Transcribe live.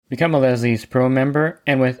Become a Leslie's Pro member,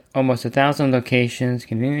 and with almost 1,000 locations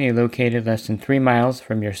conveniently located less than 3 miles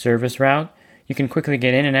from your service route, you can quickly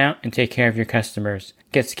get in and out and take care of your customers.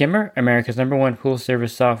 Get Skimmer, America's #1 pool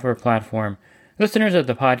service software platform. Listeners of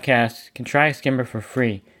the podcast can try Skimmer for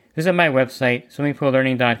free. Visit my website,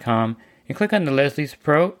 swimmingpoollearning.com, and click on the Leslie's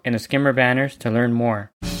Pro and the Skimmer banners to learn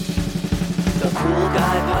more. The Pool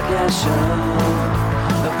Guy Podcast Show.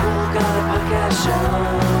 The Pool Guy Podcast Show.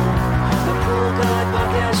 The Pool Guy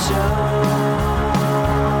Podcast Show.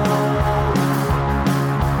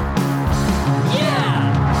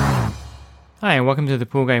 Yeah! Hi, and welcome to the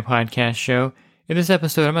Pool Guy Podcast Show. In this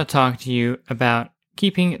episode, I'm going to talk to you about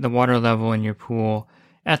keeping the water level in your pool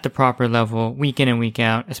at the proper level week in and week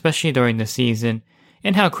out, especially during the season,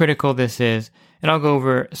 and how critical this is. And I'll go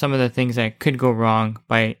over some of the things that could go wrong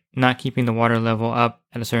by not keeping the water level up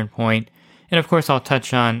at a certain point. And of course, I'll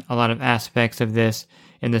touch on a lot of aspects of this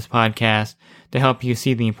in this podcast to help you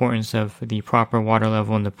see the importance of the proper water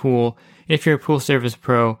level in the pool. If you're a pool service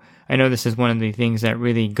pro, I know this is one of the things that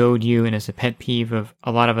really goad you, and it's a pet peeve of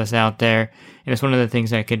a lot of us out there. And it's one of the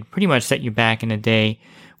things that could pretty much set you back in a day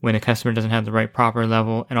when a customer doesn't have the right proper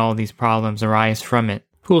level and all these problems arise from it.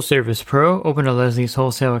 Pool Service Pro, open a Leslie's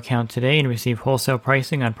wholesale account today and receive wholesale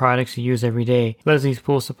pricing on products you use every day. Leslie's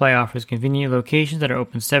Pool Supply offers convenient locations that are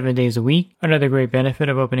open 7 days a week. Another great benefit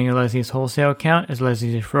of opening a Leslie's wholesale account is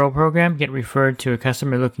Leslie's referral program. Get referred to a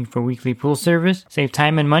customer looking for weekly pool service. Save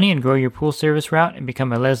time and money and grow your pool service route and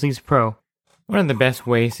become a Leslie's Pro. One of the best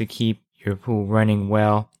ways to keep your pool running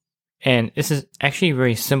well, and this is actually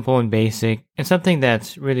very simple and basic, and something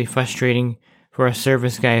that's really frustrating for us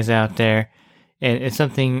service guys out there, and it's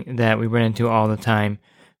something that we run into all the time.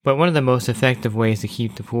 But one of the most effective ways to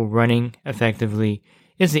keep the pool running effectively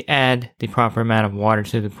is to add the proper amount of water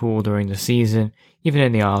to the pool during the season, even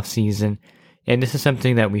in the off season. And this is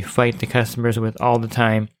something that we fight the customers with all the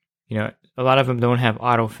time. You know, a lot of them don't have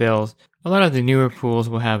autofills. A lot of the newer pools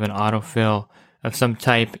will have an autofill of some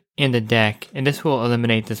type in the deck, and this will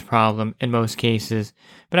eliminate this problem in most cases.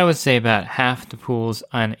 But I would say about half the pools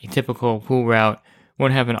on a typical pool route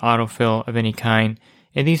won't have an autofill of any kind,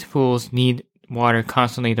 and these pools need water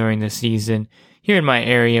constantly during the season. Here in my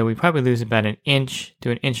area, we probably lose about 1 inch to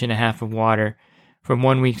 1.5 inches of water from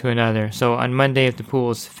 1 week to another. So on Monday, if the pool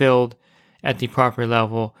is filled at the proper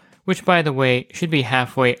level, which by the way should be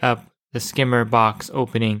halfway up the skimmer box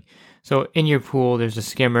opening. So in your pool, there's a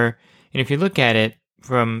skimmer, and if you look at it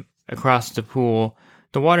from across the pool,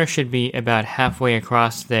 the water should be about halfway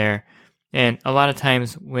across there. And a lot of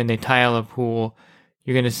times when they tile a pool,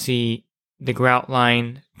 you're going to see the grout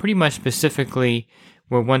line pretty much specifically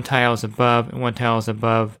where one tile is above and one tile is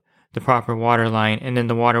above the proper water line, and then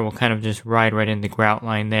the water will kind of just ride right in the grout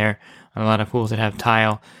line there on a lot of pools that have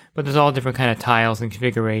tile. But there's all different kind of tiles and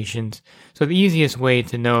configurations. So the easiest way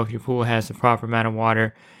to know if your pool has the proper amount of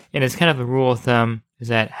water, and it's kind of a rule of thumb, is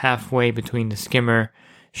that halfway between the skimmer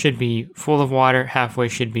should be full of water, halfway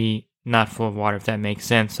should be not full of water, if that makes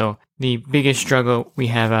sense. So the biggest struggle we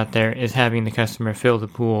have out there is having the customer fill the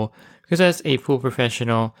pool, because as a pool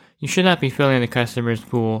professional, you should not be filling the customer's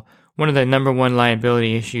pool. One of the number one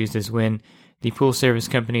liability issues is when the pool service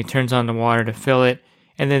company turns on the water to fill it,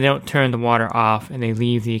 and then they don't turn the water off, and they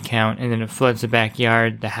leave the account, and then it floods the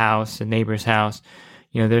backyard, the house, the neighbor's house.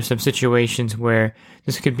 You know, there's some situations where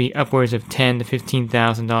this could be upwards of $10,000 to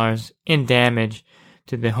 $15,000 in damage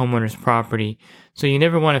to the homeowner's property. So you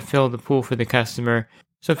never want to fill the pool for the customer.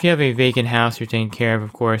 So if you have a vacant house you're taking care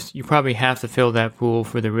of course, you probably have to fill that pool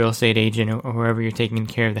for the real estate agent or whoever you're taking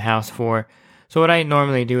care of the house for. So what I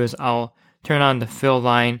normally do is I'll turn on the fill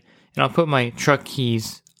line, and I'll put my truck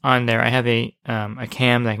keys on there. I have a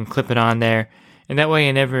cam that I can clip it on there, and that way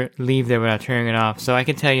I never leave there without turning it off. So I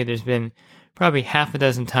can tell you there's been probably half a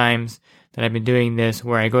dozen times that I've been doing this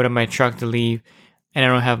where I go to my truck to leave and I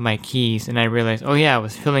don't have my keys, and I realize, oh yeah, I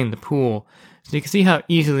was filling the pool. So you can see how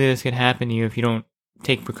easily this can happen to you if you don't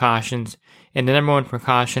take precautions. And the number one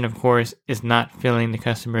precaution, of course, is not filling the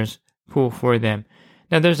customer's pool for them.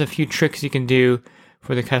 Now, there's a few tricks you can do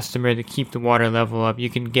for the customer to keep the water level up. You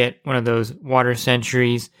can get one of those water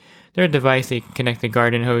sentries. They're a device that you can connect the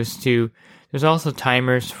garden hose to. There's also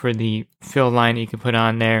timers for the fill line that you can put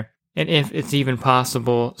on there. And if it's even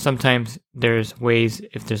possible, sometimes there's ways,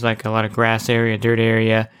 if there's like a lot of grass area, dirt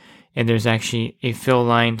area, and there's actually a fill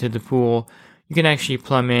line to the pool, you can actually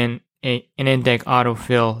plumb in an in-deck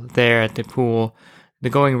autofill there at the pool. The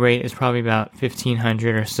going rate is probably about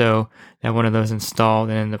 $1,500 or so to have one of those installed,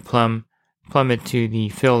 and then plumb it to the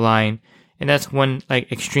fill line. And that's one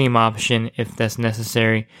like extreme option if that's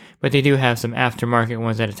necessary. But they do have some aftermarket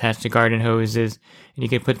ones that attach to garden hoses, and you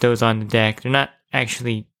can put those on the deck. They're not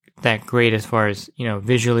actually that great as far as,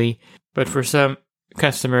 visually. But for some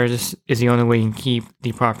customers, this is the only way you can keep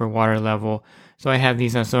the proper water level. So I have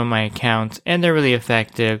these on some of my accounts, and they're really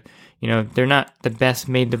effective. They're not the best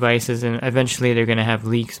made devices, and eventually they're going to have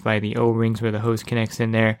leaks by the O-rings where the hose connects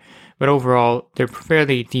in there. But overall, they're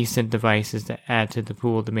fairly decent devices to add to the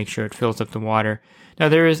pool to make sure it fills up the water. Now,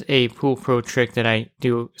 there is a Pool Pro trick that I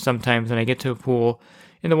do sometimes when I get to a pool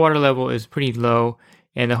and the water level is pretty low,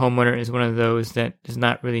 and the homeowner is one of those that is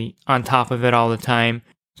not really on top of it all the time.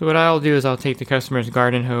 So what I'll do is I'll take the customer's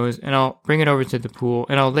garden hose and I'll bring it over to the pool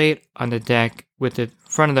and I'll lay it on the deck with the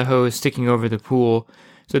front of the hose sticking over the pool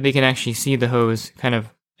so they can actually see the hose kind of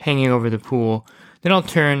hanging over the pool. Then I'll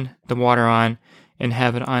turn the water on and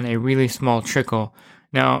have it on a really small trickle.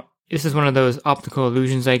 Now, this is one of those optical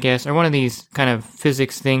illusions, I guess, or one of these kind of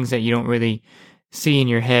physics things that you don't really see in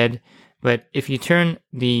your head. But if you turn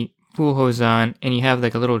the pool hose on and you have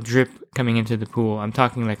like a little drip coming into the pool, I'm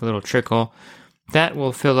talking like a little trickle, that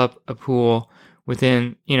will fill up a pool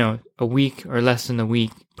within, a week or less than a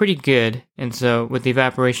week. Pretty good. And so with the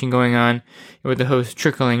evaporation going on, with the hose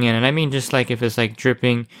trickling in, and I mean just like if it's like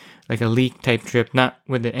dripping, like a leak type drip, not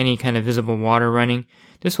with any kind of visible water running,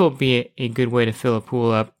 this will be a good way to fill a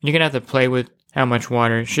pool up. You're going to have to play with how much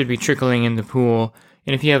water should be trickling in the pool.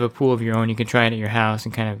 And if you have a pool of your own, you can try it at your house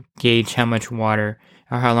and kind of gauge how much water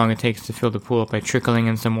or how long it takes to fill the pool up by trickling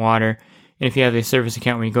in some water. And if you have a service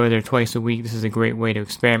account where you go there twice a week, this is a great way to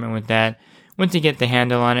experiment with that. Once you get the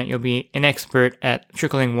handle on it, you'll be an expert at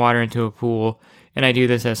trickling water into a pool. And I do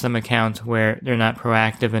this at some accounts where they're not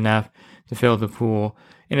proactive enough to fill the pool.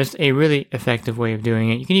 And it's a really effective way of doing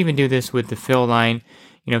it. You can even do this with the fill line.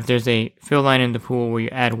 If there's a fill line in the pool where you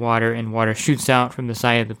add water and water shoots out from the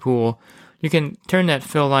side of the pool, you can turn that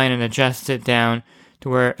fill line and adjust it down to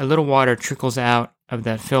where a little water trickles out of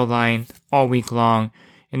that fill line all week long.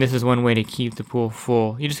 And this is one way to keep the pool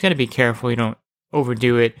full. You just got to be careful you don't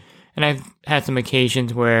overdo it. And I've had some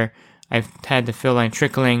occasions where I've had the fill line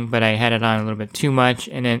trickling, but I had it on a little bit too much,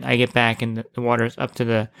 and then I get back and the water's up to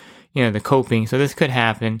the coping. So this could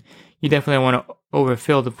happen. You definitely want to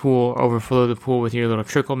overfill the pool, overflow the pool with your little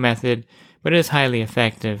trickle method, but it is highly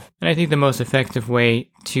effective. And I think the most effective way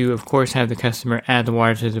to, of course, have the customer add the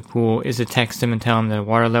water to the pool is to text them and tell them the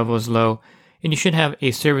water level is low. And you should have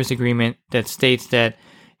a service agreement that states that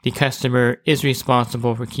the customer is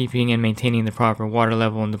responsible for keeping and maintaining the proper water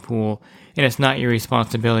level in the pool, and it's not your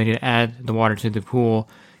responsibility to add the water to the pool.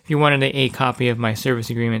 If you wanted a copy of my service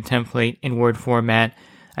agreement template in Word format,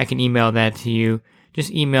 I can email that to you. Just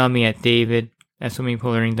email me at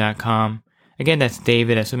david@swimmingpoollearning.com. Again, that's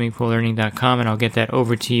david@swimmingpoollearning.com, and I'll get that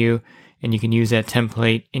over to you, and you can use that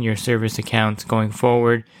template in your service accounts going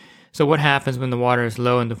forward. So what happens when the water is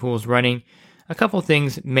low and the pool is running? A couple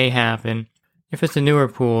things may happen. If it's a newer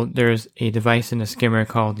pool, there's a device in the skimmer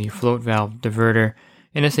called the float valve diverter,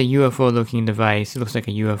 and it's a UFO-looking device. It looks like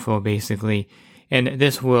a UFO, basically, and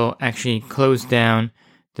this will actually close down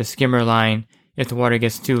the skimmer line if the water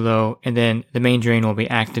gets too low, and then the main drain will be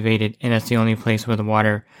activated, and that's the only place where the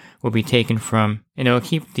water will be taken from, and it'll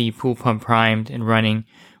keep the pool pump primed and running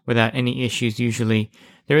without any issues usually.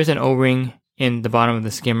 There is an O-ring in the bottom of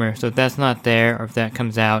the skimmer, so if that's not there, or if that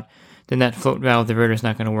comes out, then that float valve diverter is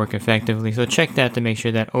not going to work effectively. So check that to make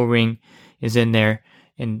sure that O-ring is in there,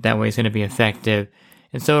 and that way it's going to be effective.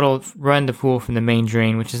 And so it'll run the pool from the main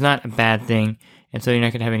drain, which is not a bad thing, and so you're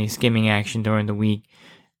not going to have any skimming action during the week.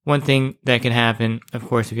 One thing that can happen, of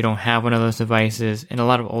course, if you don't have one of those devices, and a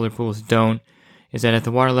lot of older pools don't, is that if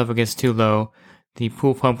the water level gets too low, the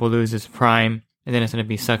pool pump will lose its prime, and then it's going to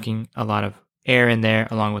be sucking a lot of air in there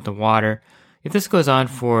along with the water. If this goes on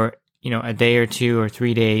for, a day or 2 or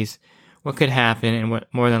 3 days, what could happen, and what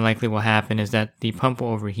more than likely will happen, is that the pump will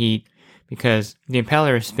overheat because the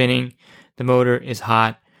impeller is spinning, the motor is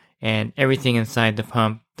hot, and everything inside the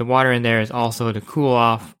pump, the water in there is also to cool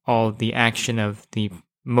off all the action of the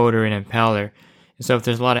motor and impeller. And so if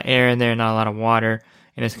there's a lot of air in there, not a lot of water,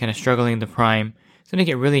 and it's kind of struggling to prime, it's going to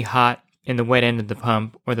get really hot in the wet end of the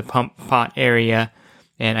pump or the pump pot area.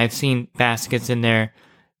 And I've seen baskets in there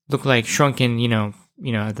look like shrunken,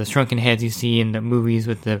 the shrunken heads you see in the movies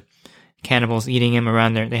with the cannibals eating them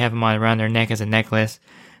they have them around their neck as a necklace.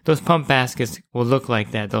 Those pump baskets will look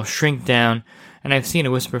like that. They'll shrink down. And I've seen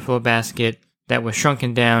a whisper flow basket that was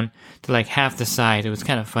shrunken down to like half the size. It was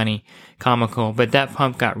kind of funny, comical, but that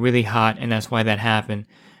pump got really hot, and that's why that happened.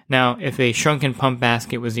 Now, if a shrunken pump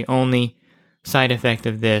basket was the only side effect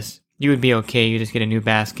of this, you would be okay. You just get a new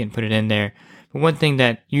basket and put it in there. But one thing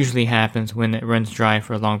that usually happens when it runs dry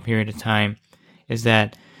for a long period of time is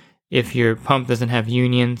that if your pump doesn't have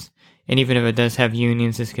unions, and even if it does have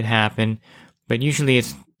unions, this could happen, but usually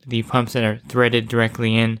it's the pumps that are threaded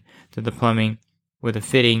directly in to the plumbing with a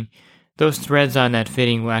fitting, those threads on that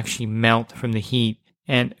fitting will actually melt from the heat.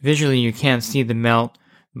 And visually you can't see the melt,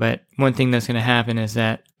 but one thing that's going to happen is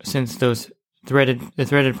that since the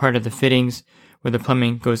threaded part of the fittings where the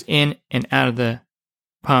plumbing goes in and out of the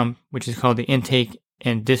pump, which is called the intake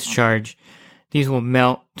and discharge, these will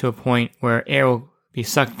melt to a point where air will be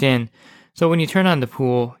sucked in. So when you turn on the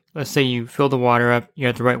pool, let's say you fill the water up, you're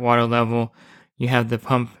at the right water level, you have the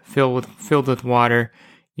pump filled with water,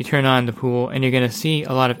 you turn on the pool, and you're going to see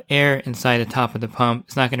a lot of air inside the top of the pump.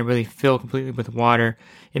 It's not going to really fill completely with water.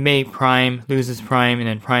 It may prime, lose its prime, and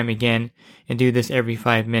then prime again, and do this every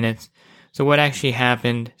 5 minutes. So what actually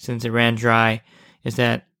happened since it ran dry is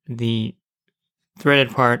that the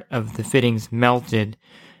threaded part of the fittings melted,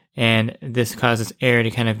 and this causes air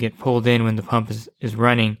to kind of get pulled in when the pump is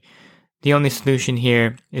running. The only solution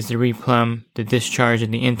here is to replumb the discharge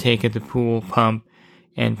and the intake of the pool pump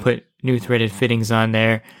and put new threaded fittings on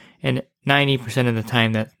there. And 95% of the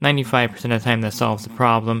time that solves the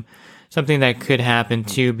problem. Something that could happen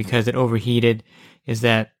too, because it overheated, is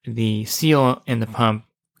that the seal in the pump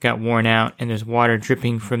got worn out and there's water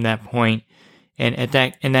dripping from that point. And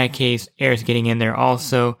in that case, air is getting in there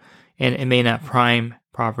also, and it may not prime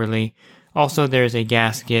properly. Also, there's a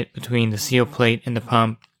gasket between the seal plate and the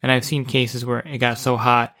pump, and I've seen cases where it got so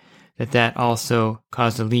hot that also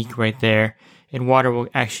caused a leak right there, and water will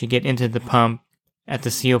actually get into the pump at the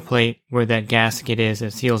seal plate where that gasket is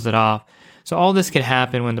that seals it off. So all this could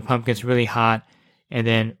happen when the pump gets really hot and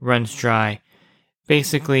then runs dry.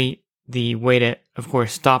 Basically, the way to, of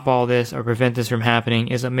course, stop all this or prevent this from happening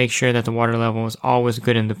is to make sure that the water level is always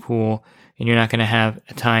good in the pool, and you're not going to have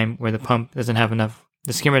a time where the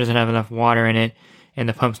skimmer doesn't have enough water in it, and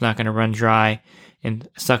the pump's not going to run dry and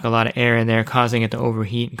suck a lot of air in there, causing it to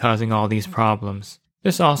overheat and causing all these problems.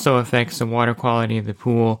 This also affects the water quality of the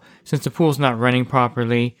pool. Since the pool's not running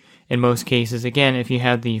properly in most cases, again, if you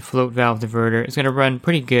have the float valve diverter, it's going to run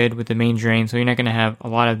pretty good with the main drain, so you're not going to have a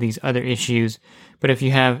lot of these other issues. But if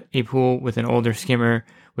you have a pool with an older skimmer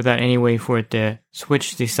without any way for it to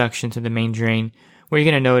switch the suction to the main drain, what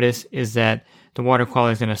you're going to notice is that the water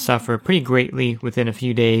quality is going to suffer pretty greatly within a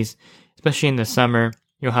few days, especially in the summer.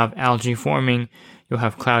 You'll have algae forming, you'll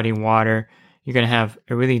have cloudy water, you're going to have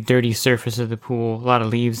a really dirty surface of the pool, a lot of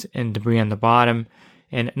leaves and debris on the bottom,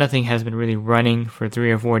 and nothing has been really running for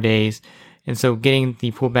 3 or 4 days. And so getting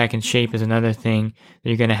the pool back in shape is another thing that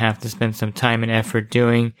you're going to have to spend some time and effort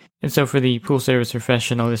doing. And so for the pool service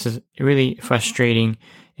professional, this is really frustrating,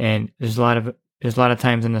 and there's a lot of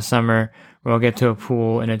times in the summer where I'll get to a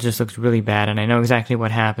pool and it just looks really bad, and I know exactly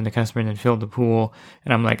what happened. The customer then filled the pool,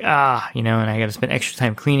 and I'm like, and I got to spend extra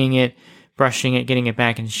time cleaning it, brushing it, getting it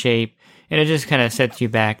back in shape, and it just kind of sets you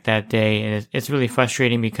back that day, and it's really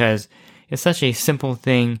frustrating because it's such a simple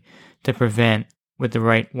thing to prevent with the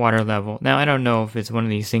right water level. Now, I don't know if it's one of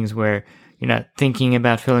these things where you're not thinking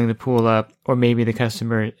about filling the pool up, or maybe the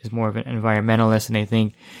customer is more of an environmentalist and they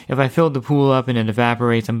think, if I filled the pool up and it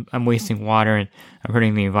evaporates, I'm wasting water and I'm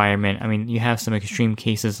hurting the environment. I mean, you have some extreme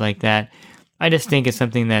cases like that. I just think it's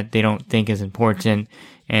something that they don't think is important,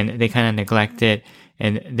 and they kind of neglect it,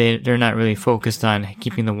 and they're not really focused on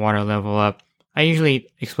keeping the water level up. I usually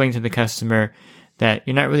explain to the customer that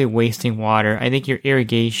you're not really wasting water. I think your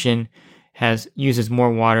irrigation uses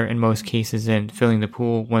more water in most cases than filling the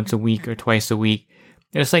pool once a week or twice a week.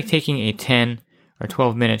 And it's like taking a 10 or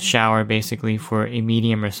 12 minute shower basically for a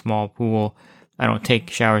medium or small pool. I don't take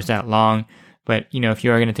showers that long, but if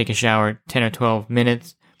you are going to take a shower 10 or 12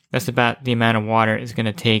 minutes, that's about the amount of water it's going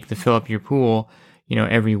to take to fill up your pool,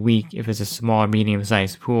 every week if it's a small or medium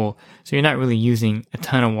sized pool. So you're not really using a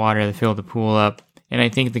ton of water to fill the pool up. And I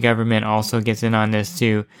think the government also gets in on this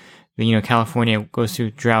too. California goes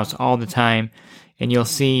through droughts all the time, and you'll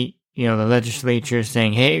see, the legislature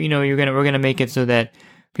saying, hey, we're going to make it so that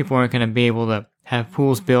people aren't going to be able to have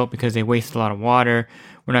pools built because they waste a lot of water.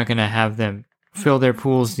 We're not going to have them fill their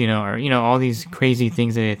pools, or all these crazy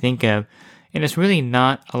things that they think of. And it's really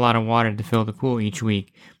not a lot of water to fill the pool each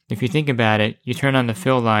week. If you think about it, you turn on the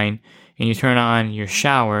fill line and you turn on your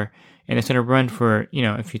shower, and it's going to run for,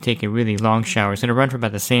 if you take a really long shower, it's going to run for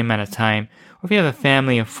about the same amount of time. Or if you have a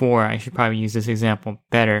family of 4, I should probably use this example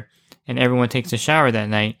better, and everyone takes a shower that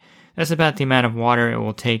night, that's about the amount of water it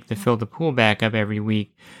will take to fill the pool back up every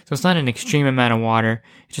week. So it's not an extreme amount of water.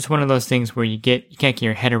 It's just one of those things where you can't get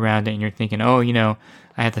your head around it, and you're thinking, I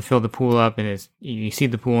have to fill the pool up, and you see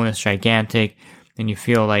the pool and it's gigantic, and you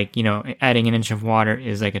feel like, adding an inch of water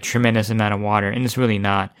is like a tremendous amount of water, and it's really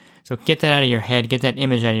not. So get that out of your head, get that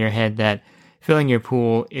image out of your head that filling your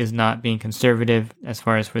pool is not being conservative as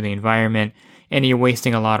far as for the environment, and you're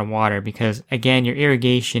wasting a lot of water because, again, your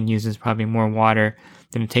irrigation uses probably more water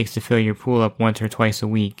than it takes to fill your pool up once or twice a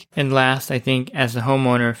week. And last, I think as a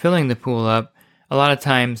homeowner filling the pool up, a lot of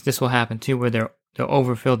times this will happen too, where they'll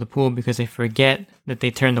overfill the pool because they forget that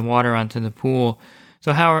they turn the water onto the pool.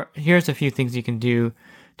 So here's a few things you can do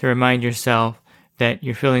to remind yourself that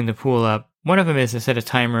you're filling the pool up. One of them is to set a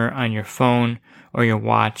timer on your phone or your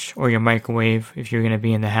watch or your microwave if you're going to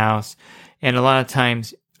be in the house. And a lot of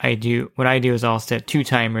times what I do is I'll set 2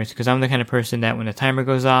 timers because I'm the kind of person that when the timer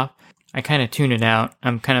goes off, I kind of tune it out.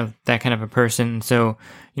 I'm kind of that kind of a person. So,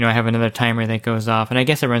 I have another timer that goes off. And I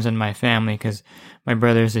guess it runs in my family because my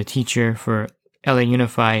brother's a teacher for LA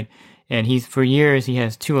Unified. And for years, he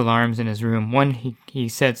has 2 alarms in his room. One he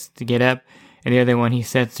sets to get up, and the other one he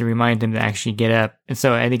sets to remind him to actually get up. And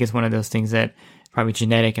so I think it's one of those things that probably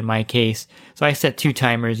genetic in my case. So I set 2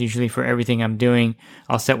 timers usually for everything I'm doing.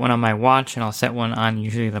 I'll set one on my watch and I'll set one on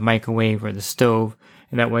usually the microwave or the stove.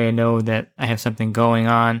 And that way I know that I have something going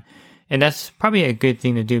on. And that's probably a good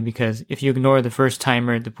thing to do because if you ignore the first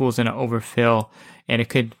timer, the pool's going to overfill and it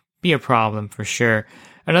could be a problem for sure.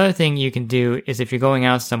 Another thing you can do is if you're going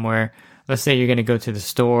out somewhere, let's say you're going to go to the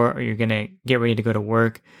store or you're going to get ready to go to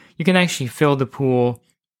work, you can actually fill the pool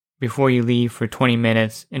before you leave for 20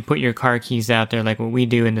 minutes and put your car keys out there like what we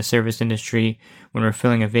do in the service industry when we're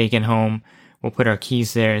filling a vacant home. We'll put our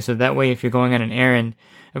keys there. So that way, if you're going on an errand,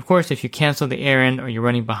 of course, if you cancel the errand or you're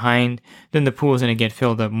running behind, then the pool is going to get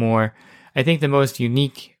filled up more. I think the most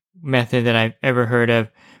unique method that I've ever heard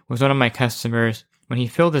of was one of my customers. When he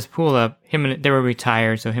filled his pool up, they were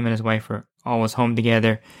retired, so him and his wife were always home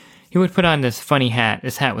together. He would put on this funny hat.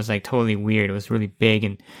 This hat was like totally weird. It was really big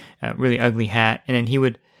and really ugly hat. And then he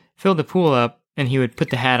would fill the pool up and he would put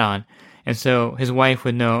the hat on. And so his wife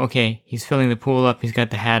would know, okay, he's filling the pool up, he's got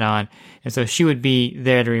the hat on. And so she would be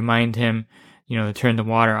there to remind him, to turn the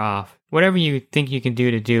water off. Whatever you think you can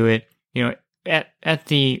do to do it, at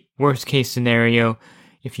the worst case scenario,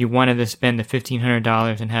 if you wanted to spend the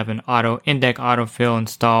 $1,500 and have an in-deck autofill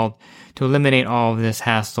installed to eliminate all of this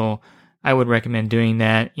hassle, I would recommend doing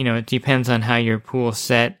that. It depends on how your pool is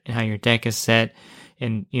set and how your deck is set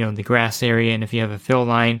and, the grass area and if you have a fill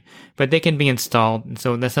line, but they can be installed. And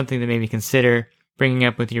so that's something to maybe consider bringing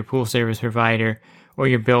up with your pool service provider or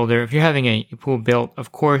your builder. If you're having a pool built,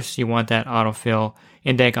 of course you want that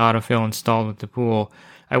in-deck autofill installed with the pool.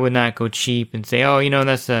 I would not go cheap and say,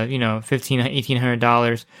 that's $1,500,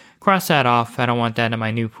 $1,800. Cross that off. I don't want that in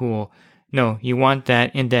my new pool. No, you want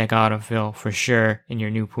that in-deck autofill for sure in your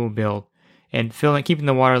new pool build. And keeping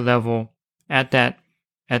the water level at the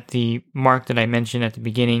mark that I mentioned at the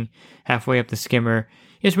beginning, halfway up the skimmer,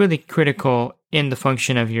 is really critical in the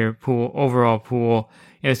function of your overall pool.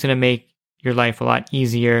 And it's going to make your life a lot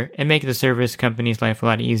easier and make the service company's life a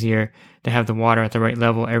lot easier to have the water at the right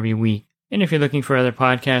level every week. And if you're looking for other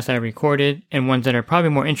podcasts I recorded and ones that are probably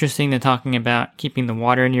more interesting than talking about keeping the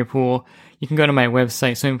water in your pool, you can go to my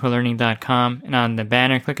website, swimmingpoollearning.com, and on the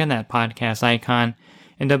banner, click on that podcast icon,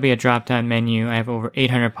 and there'll be a drop-down menu. I have over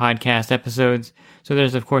 800 podcast episodes, so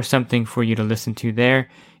there's, of course, something for you to listen to there.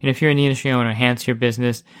 And if you're in the industry and want to enhance your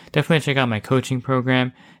business, definitely check out my coaching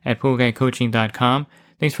program at poolguycoaching.com.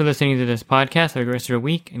 Thanks for listening to this podcast. Have a great rest of your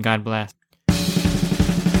week, and God bless.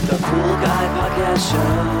 The Pool Guy Podcast Show.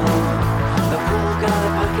 The Pool Guy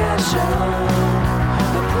Podcast Show.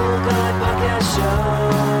 The Pool Guy Podcast Show.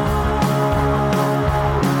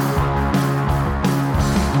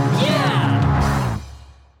 Yeah!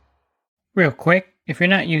 Real quick, if you're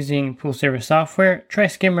not using pool service software, try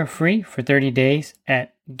Skimmer free for 30 days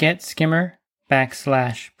at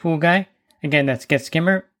getskimmer.com/poolguy. Again, that's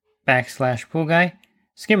getskimmer.com/poolguy.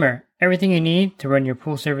 Skimmer, everything you need to run your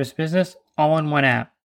pool service business all in one app.